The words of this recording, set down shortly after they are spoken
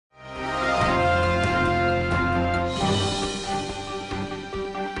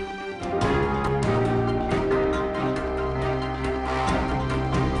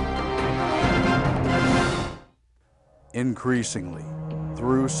Increasingly,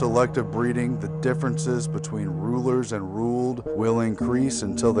 through selective breeding, the differences between rulers and ruled will increase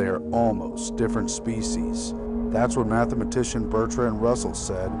until they are almost different species. That's what mathematician Bertrand Russell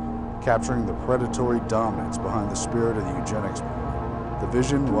said, capturing the predatory dominance behind the spirit of the eugenics movement. The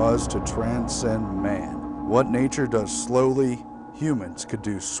vision was to transcend man. What nature does slowly, humans could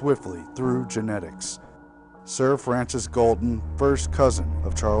do swiftly through genetics. Sir Francis Galton, first cousin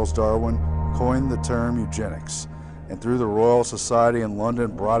of Charles Darwin, coined the term eugenics, and through the Royal Society in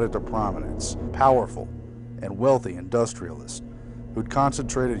London brought it to prominence. Powerful and wealthy industrialists who'd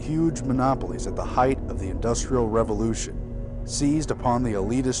concentrated huge monopolies at the height of the Industrial Revolution seized upon the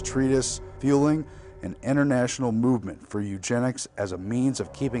elitist treatise, fueling an international movement for eugenics as a means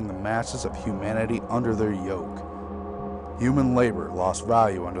of keeping the masses of humanity under their yoke. Human labor lost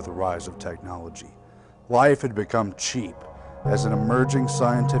value under the rise of technology. Life had become cheap, as an emerging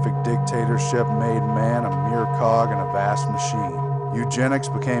scientific dictatorship made man a mere cog in a vast machine. Eugenics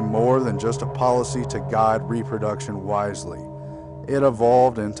became more than just a policy to guide reproduction wisely. It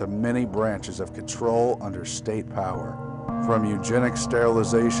evolved into many branches of control under state power. From eugenic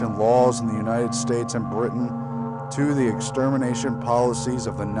sterilization laws in the United States and Britain, to the extermination policies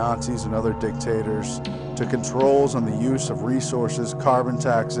of the Nazis and other dictators, to controls on the use of resources, carbon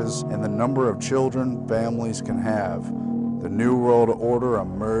taxes, and the number of children families can have, the New World Order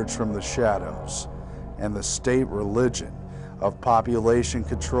emerged from the shadows, and the state religion of population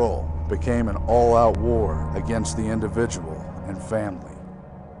control became an all-out war against the individual and family.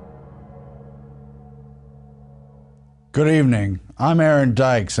 Good evening, I'm Aaron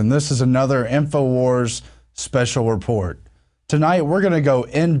Dykes, and this is another Infowars special report. Tonight we're going to go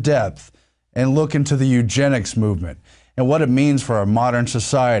in depth and look into the eugenics movement and what it means for our modern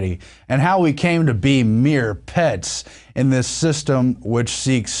society and how we came to be mere pets in this system which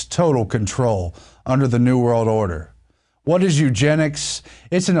seeks total control under the New World Order. What is eugenics?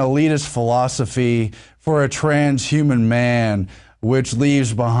 It's an elitist philosophy for a transhuman man which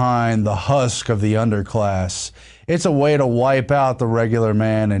leaves behind the husk of the underclass. It's a way to wipe out the regular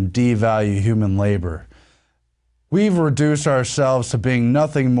man and devalue human labor. We've reduced ourselves to being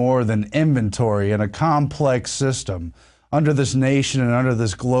nothing more than inventory in a complex system under this nation and under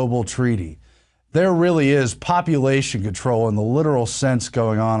this global treaty. There really is population control in the literal sense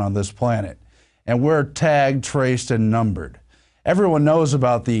going on this planet, and we're tagged, traced, and numbered. Everyone knows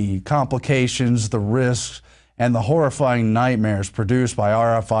about the complications, the risks, and the horrifying nightmares produced by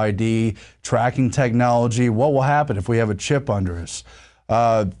RFID, tracking technology. What will happen if we have a chip under us?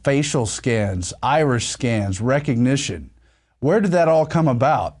 Facial scans, iris scans, recognition. Where did that all come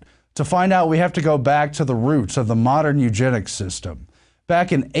about? To find out, we have to go back to the roots of the modern eugenics system.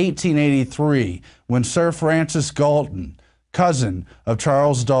 Back in 1883, when Sir Francis Galton, cousin of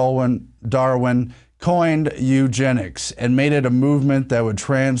Charles Darwin, coined eugenics and made it a movement that would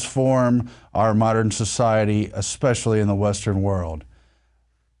transform our modern society, especially in the Western world.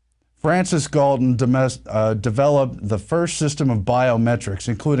 Francis Galton developed the first system of biometrics,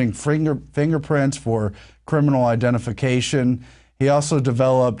 including fingerprints for criminal identification. He also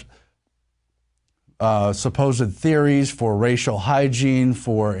developed supposed theories for racial hygiene,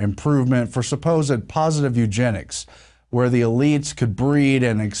 for improvement, for supposed positive eugenics, where the elites could breed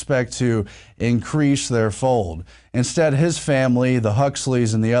and expect to increase their fold. Instead, his family, the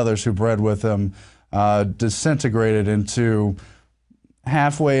Huxleys and the others who bred with him, disintegrated into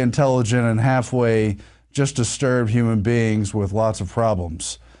halfway intelligent and halfway just disturbed human beings with lots of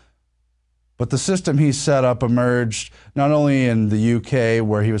problems. But the system he set up emerged not only in the UK,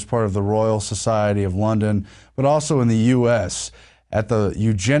 where he was part of the Royal Society of London, but also in the US at the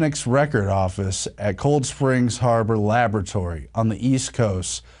Eugenics Record Office at Cold Springs Harbor Laboratory on the East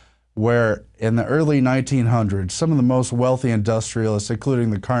Coast, where in the early 1900s, some of the most wealthy industrialists, including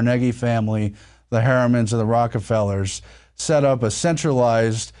the Carnegie family, the Harrimans, and the Rockefellers, set up a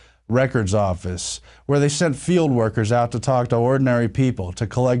centralized records office where they sent field workers out to talk to ordinary people to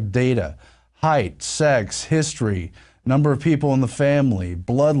collect data, height, sex, history, number of people in the family,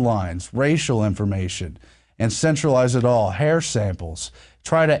 bloodlines, racial information, and centralize it all, hair samples,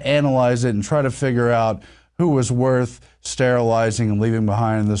 try to analyze it and try to figure out who was worth sterilizing and leaving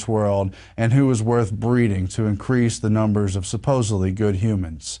behind in this world and who was worth breeding to increase the numbers of supposedly good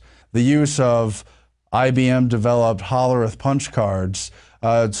humans. The use of IBM-developed Hollerith punch cards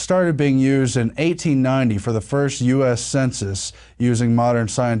started being used in 1890 for the first U.S. census using modern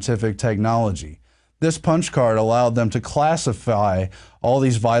scientific technology. This punch card allowed them to classify all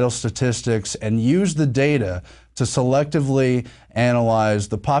these vital statistics and use the data to selectively analyze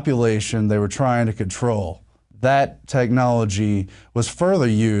the population they were trying to control. That technology was further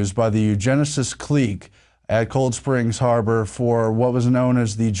used by the eugenicist clique at Cold Springs Harbor for what was known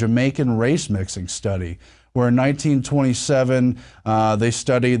as the Jamaican race mixing study, where in 1927 they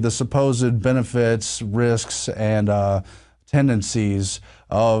studied the supposed benefits, risks, and tendencies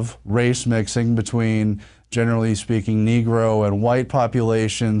of race mixing between, generally speaking, Negro and white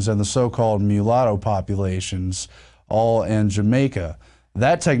populations and the so-called mulatto populations, all in Jamaica.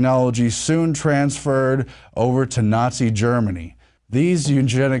 That technology soon transferred over to Nazi Germany. These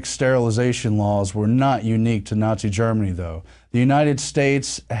eugenic sterilization laws were not unique to Nazi Germany, though. The United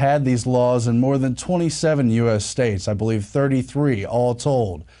States had these laws in more than 27 U.S. states, I believe 33 all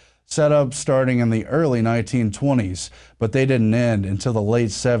told, set up starting in the early 1920s, but they didn't end until the late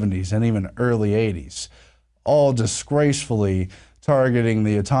 70s and even early 80s, all disgracefully targeting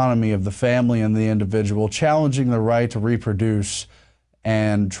the autonomy of the family and the individual, challenging the right to reproduce,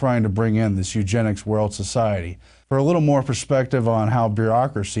 and trying to bring in this eugenics world society. For a little more perspective on how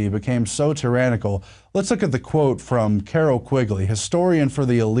bureaucracy became so tyrannical, let's look at the quote from Carroll Quigley, historian for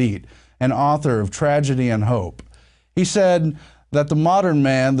the elite and author of Tragedy and Hope. He said that the modern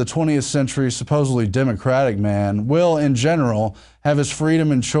man, the 20th century supposedly democratic man, will in general have his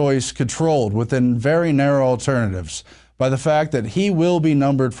freedom and choice controlled within very narrow alternatives by the fact that he will be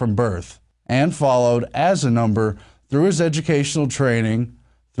numbered from birth and followed as a number through his educational training,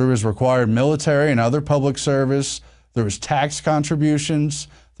 through his required military and other public service, through his tax contributions,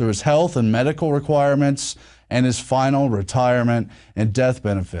 through his health and medical requirements, and his final retirement and death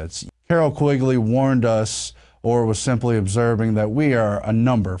benefits. Carroll Quigley warned us, or was simply observing, that we are a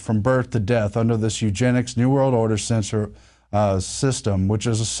number from birth to death under this eugenics New World Order system, which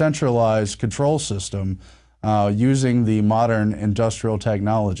is a centralized control system using the modern industrial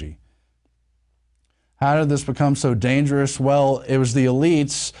technology. How did this become so dangerous? Well, it was the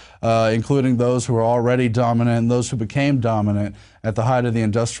elites, including those who were already dominant and those who became dominant at the height of the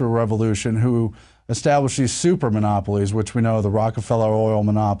Industrial Revolution, who established these super monopolies, which we know the Rockefeller oil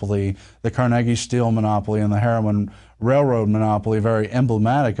monopoly, the Carnegie steel monopoly, and the Harriman railroad monopoly, very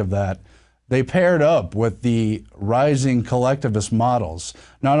emblematic of that. They paired up with the rising collectivist models,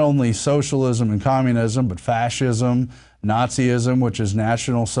 not only socialism and communism, but fascism, Nazism, which is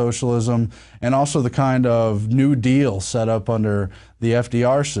National Socialism, and also the kind of New Deal set up under the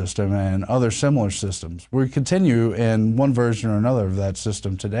FDR system and other similar systems. We continue in one version or another of that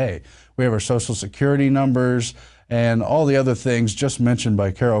system today. We have our Social Security numbers and all the other things just mentioned by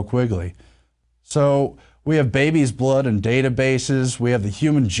Carroll Quigley. So we have baby's blood and databases. We have the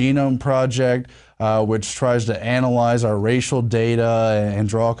Human Genome Project, which tries to analyze our racial data and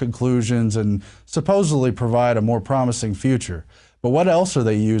draw conclusions and supposedly provide a more promising future. But what else are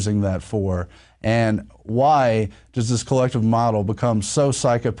they using that for? And why does this collective model become so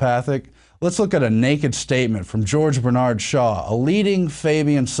psychopathic? Let's look at a naked statement from George Bernard Shaw, a leading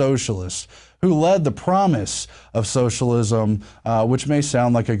Fabian socialist who led the promise of socialism, which may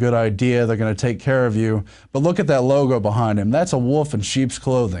sound like a good idea, they're going to take care of you, but look at that logo behind him. That's a wolf in sheep's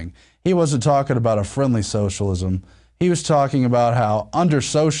clothing. He wasn't talking about a friendly socialism. He was talking about how under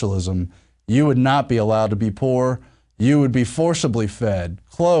socialism, you would not be allowed to be poor. You would be forcibly fed,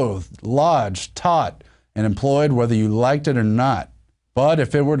 clothed, lodged, taught, and employed whether you liked it or not. But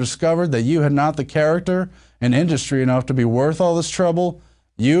if it were discovered that you had not the character and industry enough to be worth all this trouble,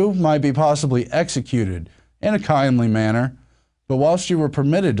 you might be possibly executed in a kindly manner. But whilst you were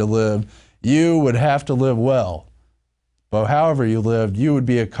permitted to live, you would have to live well. But however you lived, you would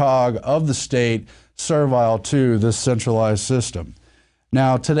be a cog of the state, servile to this centralized system.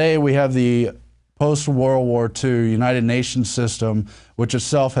 Now, today we have the post-World War II United Nations system, which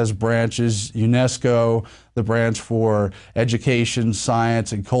itself has branches. UNESCO, the branch for education,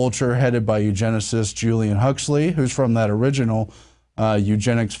 science, and culture, headed by eugenicist Julian Huxley, who's from that original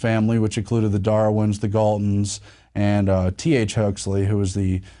eugenics family, which included the Darwins, the Galtons, and T.H. Huxley, who was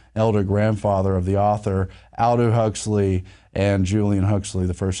the elder grandfather of the author Aldous Huxley and Julian Huxley,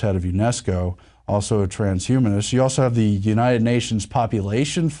 the first head of UNESCO, also a transhumanist. You also have the United Nations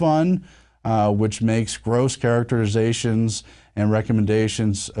Population Fund, which makes gross characterizations and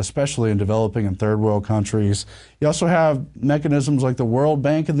recommendations, especially in developing and third world countries. You also have mechanisms like the World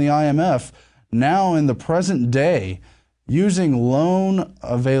Bank and the IMF, now in the present day, using loan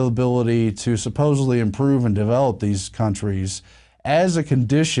availability to supposedly improve and develop these countries as a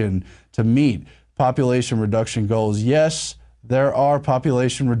condition to meet population reduction goals. Yes, there are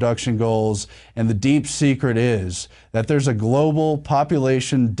population reduction goals, and the deep secret is that there's a global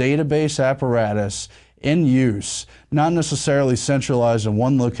population database apparatus in use, not necessarily centralized in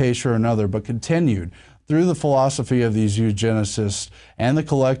one location or another, but continued through the philosophy of these eugenicists and the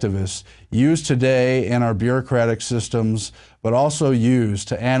collectivists, used today in our bureaucratic systems, but also used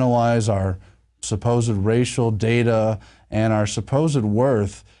to analyze our supposed racial data and our supposed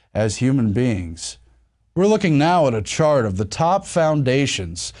worth as human beings. We're looking now at a chart of the top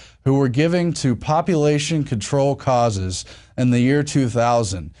foundations who were giving to population control causes in the year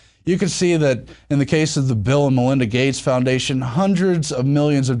 2000. You can see that in the case of the Bill and Melinda Gates Foundation, hundreds of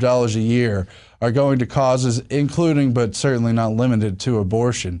millions of dollars a year are going to causes including, but certainly not limited to,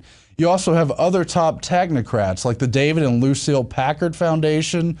 abortion. You also have other top technocrats like the David and Lucille Packard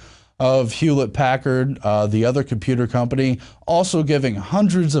Foundation of Hewlett-Packard, the other computer company, also giving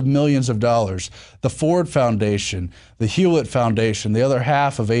hundreds of millions of dollars. The Ford Foundation, the Hewlett Foundation, the other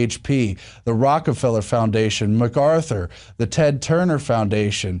half of HP, the Rockefeller Foundation, MacArthur, the Ted Turner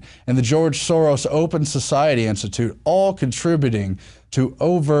Foundation, and the George Soros Open Society Institute, all contributing to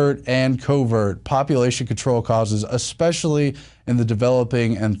overt and covert population control causes, especially in the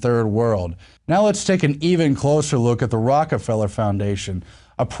developing and third world. Now let's take an even closer look at the Rockefeller Foundation,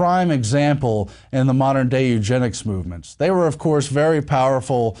 a prime example in the modern-day eugenics movements. They were, of course, very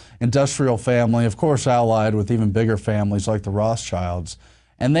powerful industrial family, of course allied with even bigger families like the Rothschilds.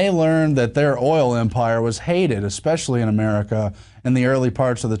 And they learned that their oil empire was hated, especially in America, in the early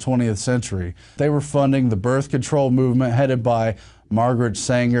parts of the 20th century. They were funding the birth control movement headed by Margaret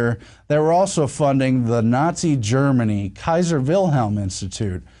Sanger. They were also funding the Nazi Germany Kaiser Wilhelm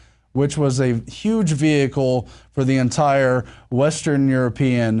Institute, which was a huge vehicle for the entire Western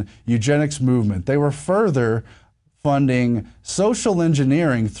European eugenics movement. They were further funding social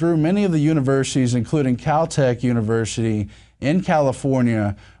engineering through many of the universities, including Caltech University in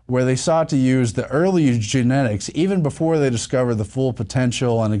California, where they sought to use the early eugenics even before they discovered the full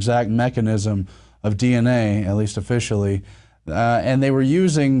potential and exact mechanism of DNA, at least officially. And they were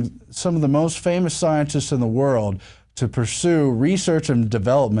using some of the most famous scientists in the world to pursue research and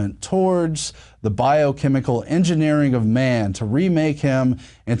development towards the biochemical engineering of man to remake him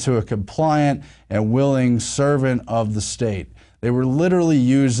into a compliant and willing servant of the state. They were literally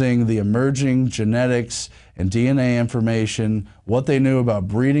using the emerging genetics and DNA information, what they knew about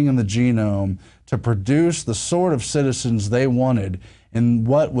breeding in the genome, to produce the sort of citizens they wanted in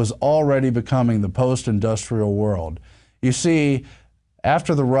what was already becoming the post-industrial world. You see,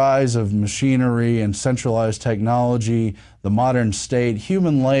 after the rise of machinery and centralized technology, the modern state,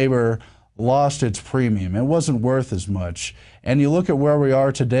 human labor lost its premium. It wasn't worth as much. And you look at where we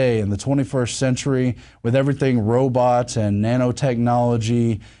are today in the 21st century with everything robots and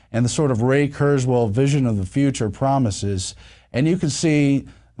nanotechnology and the sort of Ray Kurzweil vision of the future promises, and you can see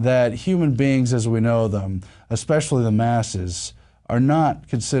that human beings as we know them, especially the masses, are not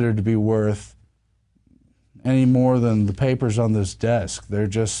considered to be worth any more than the papers on this desk. They're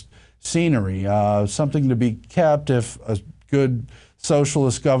just scenery, something to be kept if a good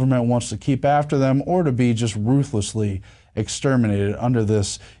socialist government wants to keep after them, or to be just ruthlessly exterminated under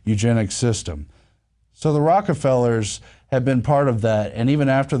this eugenic system. So the Rockefellers have been part of that, and even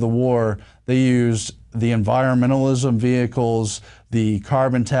after the war, they used the environmentalism vehicles, the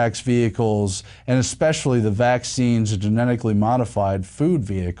carbon tax vehicles, and especially the vaccines and genetically modified food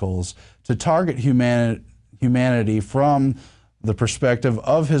vehicles to target humanity from the perspective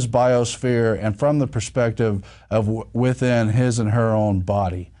of his biosphere and from the perspective of within his and her own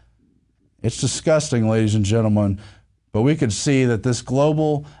body. It's disgusting, ladies and gentlemen, but we could see that this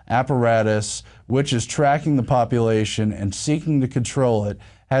global apparatus, which is tracking the population and seeking to control it,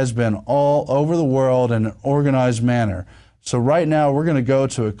 has been all over the world in an organized manner. So right now we're going to go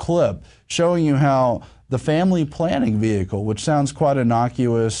to a clip showing you how the family planning vehicle, which sounds quite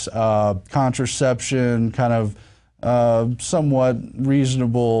innocuous, contraception, kind of somewhat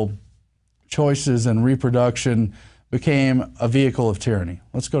reasonable choices in reproduction, became a vehicle of tyranny.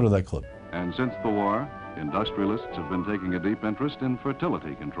 Let's go to that clip. And since the war, industrialists have been taking a deep interest in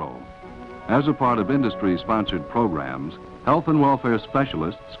fertility control. As a part of industry-sponsored programs, health and welfare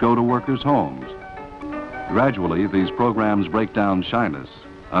specialists go to workers' homes. Gradually, these programs break down shyness,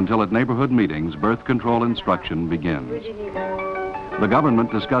 until at neighborhood meetings, birth control instruction begins. The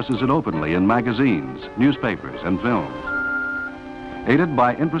government discusses it openly in magazines, newspapers, and films. Aided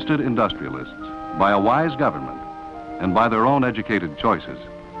by interested industrialists, by a wise government, and by their own educated choices,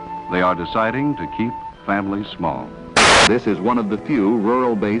 they are deciding to keep families small. This is one of the few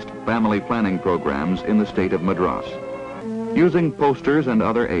rural-based family planning programs in the state of Madras. Using posters and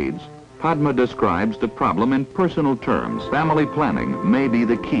other aids, Padma describes the problem in personal terms. Family planning may be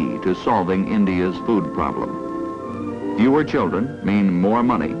the key to solving India's food problem. Fewer children mean more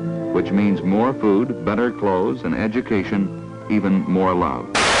money, which means more food, better clothes, and education, even more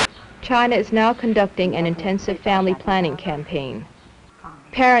love. China is now conducting an intensive family planning campaign.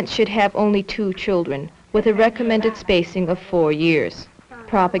 Parents should have only 2 children, with a recommended spacing of 4 years.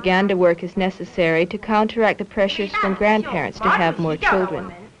 propaganda work is necessary to counteract the pressures from grandparents to have more children.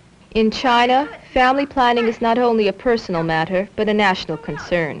 In China, family planning is not only a personal matter, but a national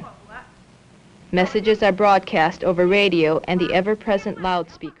concern. Messages are broadcast over radio and the ever-present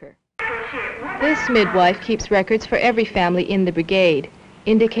loudspeaker. This midwife keeps records for every family in the brigade,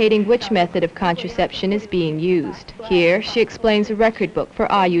 indicating which method of contraception is being used. Here, she explains a record book for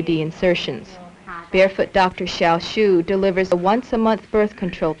IUD insertions. Barefoot Dr. Xiao Shu delivers a once-a-month birth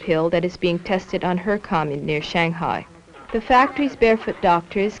control pill that is being tested on her commune near Shanghai. The factory's barefoot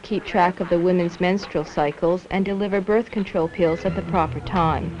doctors keep track of the women's menstrual cycles and deliver birth control pills at the proper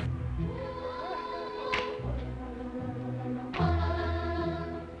time.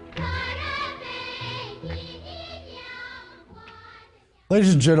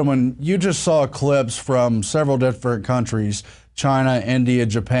 Ladies and gentlemen, you just saw clips from several different countries, China, India,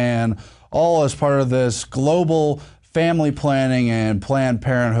 Japan, all as part of this global family planning and Planned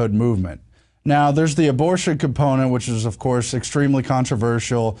Parenthood movement. Now, there's the abortion component, which is, of course, extremely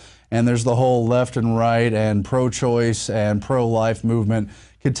controversial, and there's the whole left and right and pro-choice and pro-life movement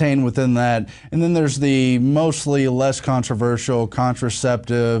contained within that. And then there's the mostly less controversial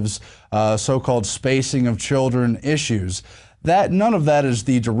contraceptives, so-called spacing of children issues. None of that is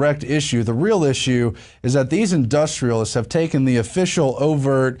the direct issue. The real issue is that these industrialists have taken the official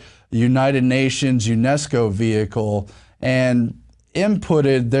overt United Nations UNESCO vehicle and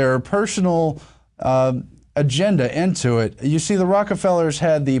inputted their personal agenda into it. You see, the Rockefellers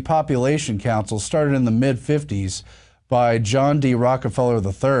had the Population Council started in the mid-50s by John D. Rockefeller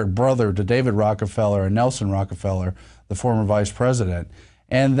III, brother to David Rockefeller and Nelson Rockefeller, the former vice president.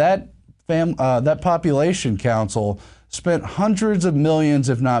 And that Population Council spent hundreds of millions,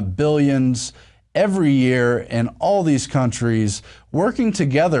 if not billions, every year in all these countries working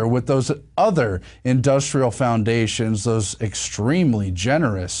together with those other industrial foundations, those extremely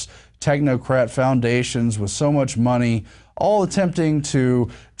generous technocrat foundations with so much money, all attempting to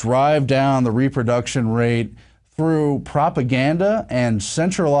drive down the reproduction rate through propaganda and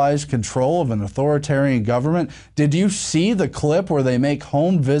centralized control of an authoritarian government. Did you see the clip where they make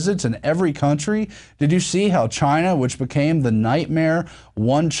home visits in every country? Did you see how China, which became the nightmare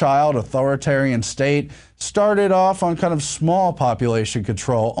one-child authoritarian state, started off on kind of small population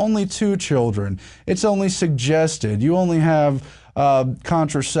control, only 2 children. It's only suggested. You only have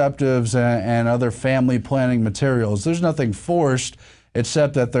contraceptives and other family planning materials. There's nothing forced,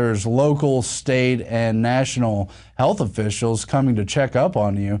 except that there's local, state, and national health officials coming to check up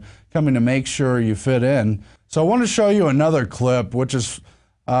on you, coming to make sure you fit in. So I want to show you another clip, which is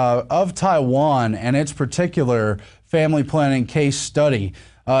of Taiwan and its particular family planning case study.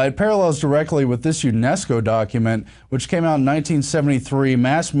 It parallels directly with this UNESCO document, which came out in 1973,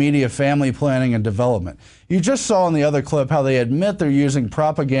 Mass Media Family Planning and Development. You just saw in the other clip how they admit they're using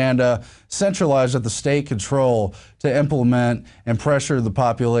propaganda centralized at the state control to implement and pressure the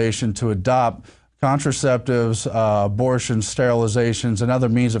population to adopt contraceptives, abortions, sterilizations, and other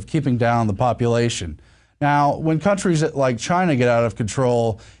means of keeping down the population. Now, when countries like China get out of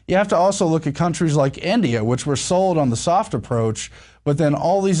control, you have to also look at countries like India, which were sold on the soft approach, but then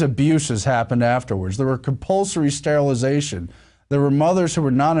all these abuses happened afterwards. There were compulsory sterilization. There were mothers who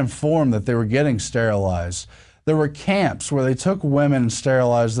were not informed that they were getting sterilized. There were camps where they took women and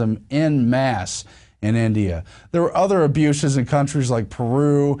sterilized them en masse in India. There were other abuses in countries like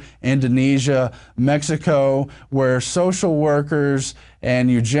Peru, Indonesia, Mexico, where social workers and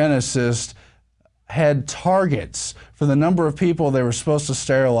eugenicists had targets for the number of people they were supposed to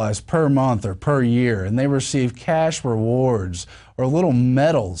sterilize per month or per year, and they received cash rewards or little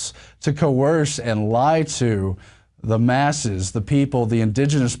medals to coerce and lie to the masses, the people, the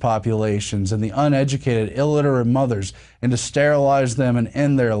indigenous populations, and the uneducated, illiterate mothers, and to sterilize them and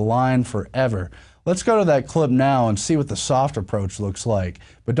end their line forever. Let's go to that clip now and see what the soft approach looks like.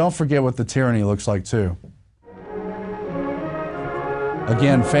 But don't forget what the tyranny looks like too.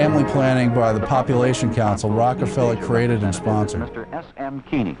 Again, family planning by the Population Council, Rockefeller created and sponsored. Mr. S.M.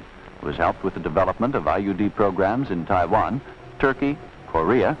 Keeney, who has helped with the development of IUD programs in Taiwan, Turkey,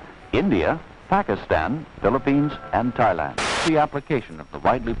 Korea, India, Pakistan, Philippines, and Thailand. The application of the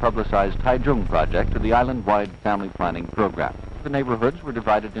widely publicized Taichung project to the island-wide family planning program. The neighborhoods were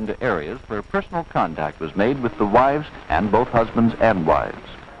divided into areas where personal contact was made with the wives and both husbands and wives.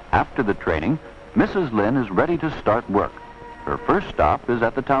 After the training, Mrs. Lin is ready to start work. Her first stop is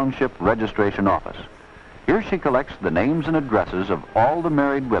at the Township Registration Office. Here she collects the names and addresses of all the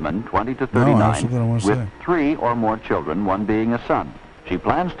married women, 20 to 39, with 3 or more children, one being a son. She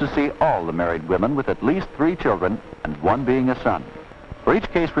plans to see all the married women with at least 3 children and one being a son. For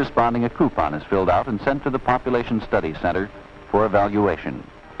each case responding, a coupon is filled out and sent to the Population Study Center for evaluation.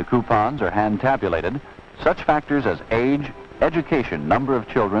 The coupons are hand tabulated. Such factors as age, education, number of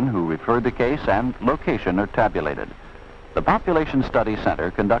children who referred the case, and location are tabulated. The Population Study Center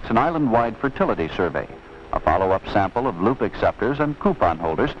conducts an island-wide fertility survey, a follow-up sample of loop acceptors and coupon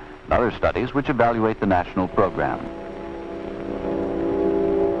holders, and other studies which evaluate the national program.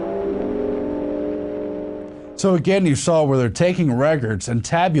 So again, you saw where they're taking records and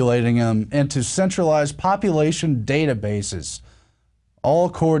tabulating them into centralized population databases, all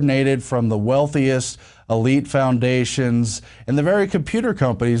coordinated from the wealthiest elite foundations and the very computer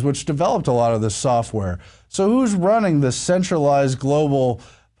companies which developed a lot of this software. So who's running this centralized global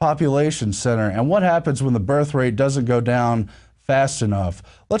population center, and what happens when the birth rate doesn't go down fast enough?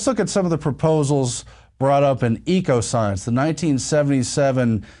 Let's look at some of the proposals brought up in Ecoscience, the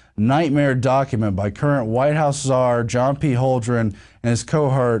 1977 nightmare document by current White House czar John P. Holdren and his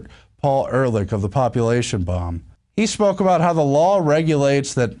cohort Paul Ehrlich of the population bomb. He spoke about how the law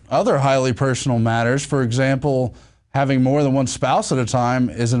regulates that other highly personal matters, for example, having more than one spouse at a time,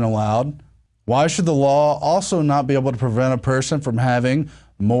 isn't allowed. Why should the law also not be able to prevent a person from having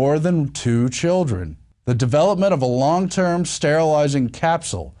more than 2 children? The development of a long-term sterilizing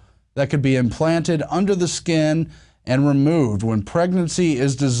capsule that could be implanted under the skin and removed when pregnancy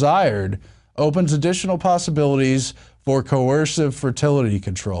is desired opens additional possibilities for coercive fertility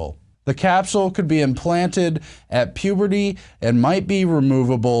control. The capsule could be implanted at puberty and might be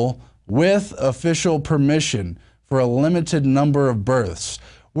removable with official permission for a limited number of births.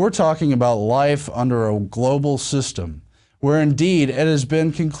 We're talking about life under a global system, where indeed it has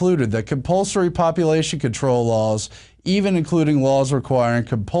been concluded that compulsory population control laws, even including laws requiring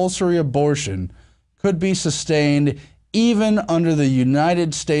compulsory abortion, could be sustained even under the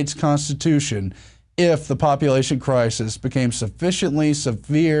United States Constitution if the population crisis became sufficiently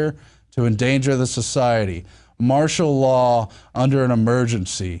severe to endanger the society. Martial law under an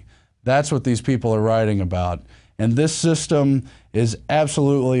emergency. That's what these people are writing about. And this system is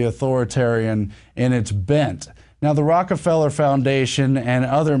absolutely authoritarian in its bent. Now, the Rockefeller Foundation and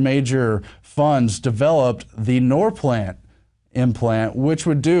other major funds developed the Norplant implant, which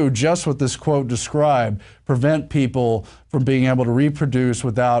would do just what this quote described, prevent people from being able to reproduce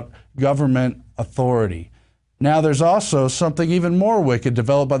without government authority. Now, there's also something even more wicked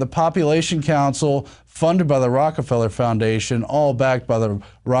developed by the Population Council, funded by the Rockefeller Foundation, all backed by the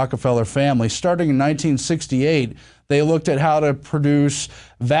Rockefeller family. Starting in 1968, they looked at how to produce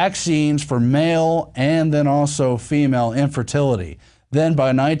vaccines for male and then also female infertility. Then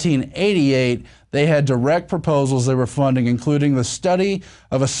by 1988, they had direct proposals they were funding, including the study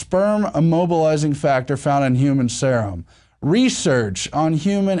of a sperm immobilizing factor found in human serum, research on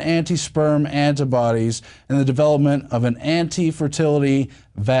human anti-sperm antibodies, and the development of an anti-fertility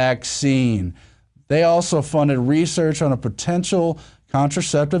vaccine. They also funded research on a potential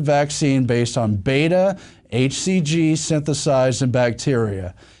contraceptive vaccine based on beta HCG synthesized in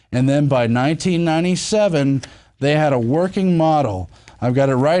bacteria. And then by 1997, they had a working model. I've got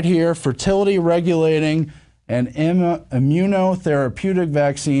it right here: fertility regulating and immunotherapeutic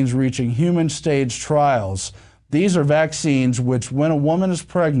vaccines reaching human stage trials. These are vaccines which, when a woman is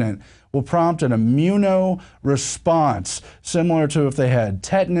pregnant, will prompt an immunoresponse, similar to if they had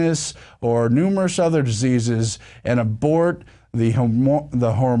tetanus or numerous other diseases, and abort the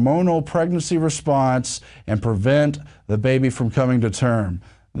hormonal pregnancy response and prevent the baby from coming to term.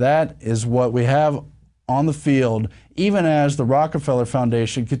 That is what we have on the field, even as the Rockefeller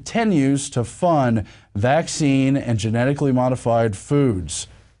Foundation continues to fund vaccine and genetically modified foods.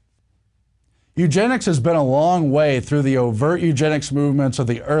 Eugenics has been a long way through the overt eugenics movements of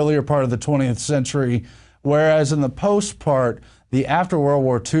the earlier part of the 20th century, whereas in the post part, the after World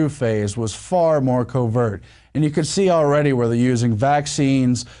War II phase was far more covert. And you can see already where they're using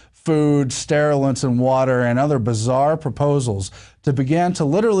vaccines, food, sterilants, and water, and other bizarre proposals to begin to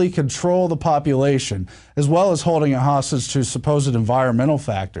literally control the population, as well as holding it hostage to supposed environmental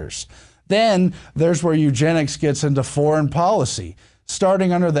factors. Then there's where eugenics gets into foreign policy.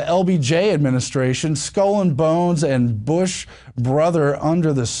 Starting under the LBJ administration, Skull and Bones and Bush brother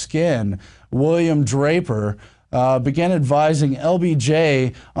under the skin, William Draper, began advising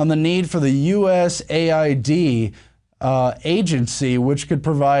LBJ on the need for the USAID agency, which could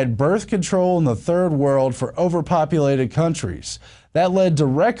provide birth control in the third world for overpopulated countries. That led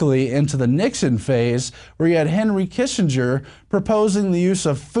directly into the Nixon phase, where you had Henry Kissinger proposing the use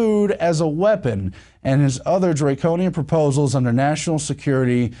of food as a weapon, and his other draconian proposals under National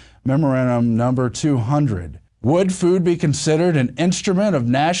Security Memorandum Number 200. Would food be considered an instrument of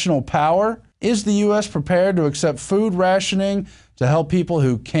national power? Is the U.S. prepared to accept food rationing to help people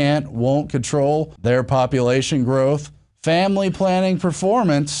who won't control their population growth? family planning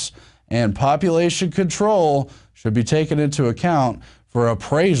performance and population control should be taken into account for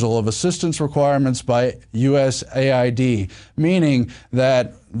appraisal of assistance requirements by USAID, meaning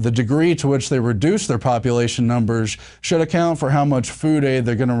that the degree to which they reduce their population numbers should account for how much food aid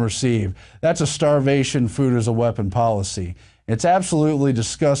they're going to receive. That's a starvation food as a weapon policy. It's absolutely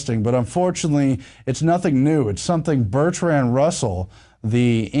disgusting, but unfortunately, it's nothing new. It's something Bertrand Russell,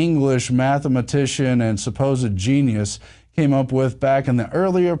 the English mathematician and supposed genius, came up with back in the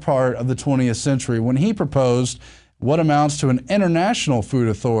earlier part of the 20th century when he proposed what amounts to an international food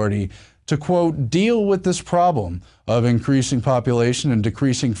authority to, quote, deal with this problem of increasing population and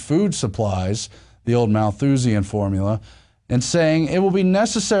decreasing food supplies, the old Malthusian formula, and saying it will be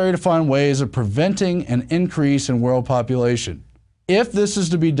necessary to find ways of preventing an increase in world population. If this is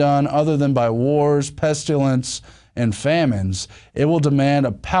to be done other than by wars, pestilence, and famines, it will demand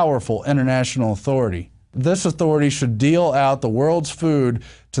a powerful international authority. This authority should deal out the world's food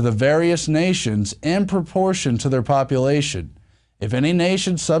to the various nations in proportion to their population. If any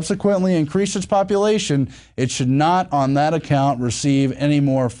nation subsequently increased its population, it should not on that account receive any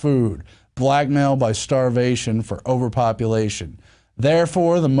more food, blackmail by starvation for overpopulation.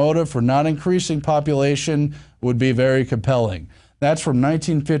 Therefore, the motive for not increasing population would be very compelling. That's from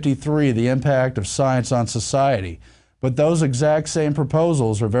 1953, The Impact of Science on Society. But those exact same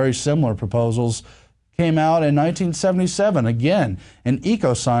proposals, or very similar proposals, came out in 1977, again, in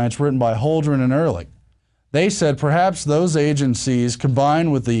Ecoscience, written by Holdren and Ehrlich. They said perhaps those agencies,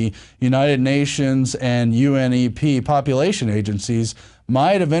 combined with the United Nations and UNEP population agencies,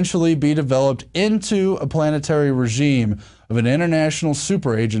 might eventually be developed into a planetary regime of an international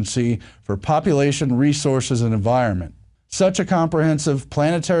superagency for population, resources, and environment. Such a comprehensive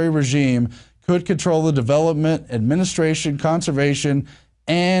planetary regime could control the development, administration, conservation,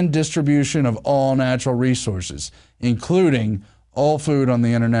 and distribution of all natural resources, including all food on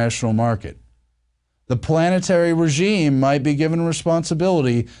the international market. The planetary regime might be given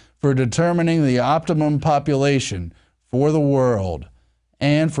responsibility for determining the optimum population for the world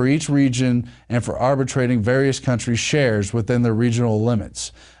and for each region, and for arbitrating various countries' shares within their regional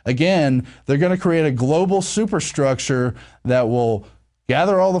limits. Again, they're going to create a global superstructure that will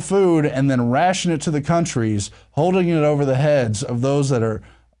gather all the food and then ration it to the countries, holding it over the heads of those that are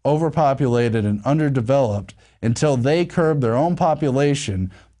overpopulated and underdeveloped until they curb their own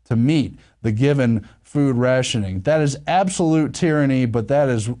population to meet the given food rationing. That is absolute tyranny, but that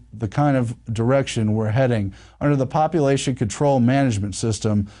is the kind of direction we're heading under the population control management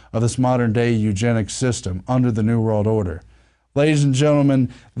system of this modern day eugenics system under the New World Order. Ladies and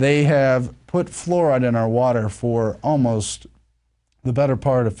gentlemen, they have put fluoride in our water for almost the better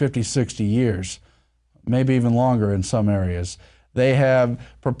part of 50, 60 years, maybe even longer in some areas. They have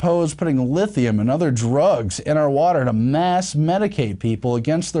proposed putting lithium and other drugs in our water to mass medicate people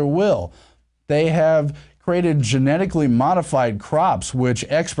against their will. They have created genetically modified crops, which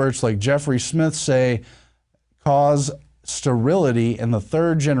experts like Jeffrey Smith say cause sterility in the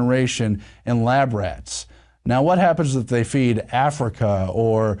third generation in lab rats. Now, what happens if they feed Africa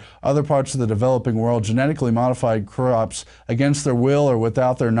or other parts of the developing world genetically modified crops against their will or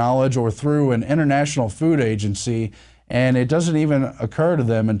without their knowledge or through an international food agency, and it doesn't even occur to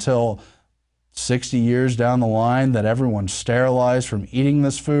them until 60 years down the line that everyone's sterilized from eating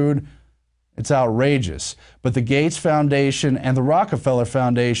this food? It's outrageous. But the Gates Foundation and the Rockefeller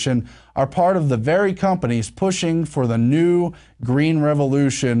Foundation are part of the very companies pushing for the new green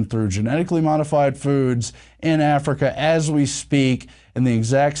revolution through genetically modified foods in Africa as we speak, and the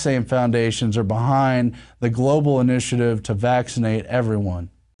exact same foundations are behind the global initiative to vaccinate everyone.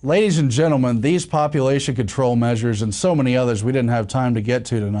 Ladies and gentlemen, these population control measures and so many others we didn't have time to get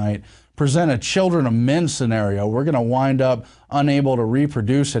to tonight present a children of men scenario. We're going to wind up unable to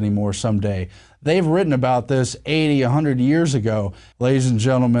reproduce anymore someday. They've written about this 80, 100 years ago. Ladies and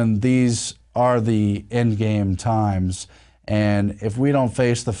gentlemen, these are the endgame times. And if we don't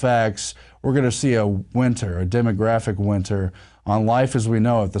face the facts, we're going to see a winter, a demographic winter on life as we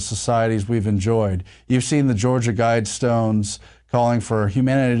know it, the societies we've enjoyed. You've seen the Georgia Guidestones calling for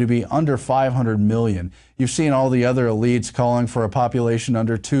humanity to be under 500 million. You've seen all the other elites calling for a population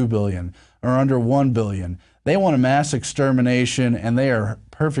under 2 billion or under 1 billion. They want a mass extermination, and they are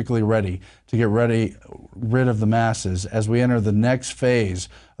perfectly ready to get rid of the masses as we enter the next phase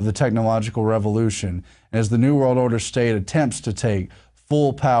of the technological revolution, as the New World Order state attempts to take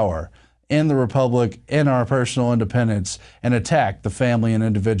full power in the Republic, in our personal independence, and attack the family and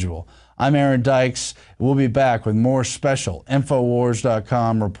individual. I'm Aaron Dykes. We'll be back with more special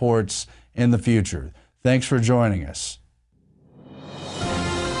Infowars.com reports in the future. Thanks for joining us.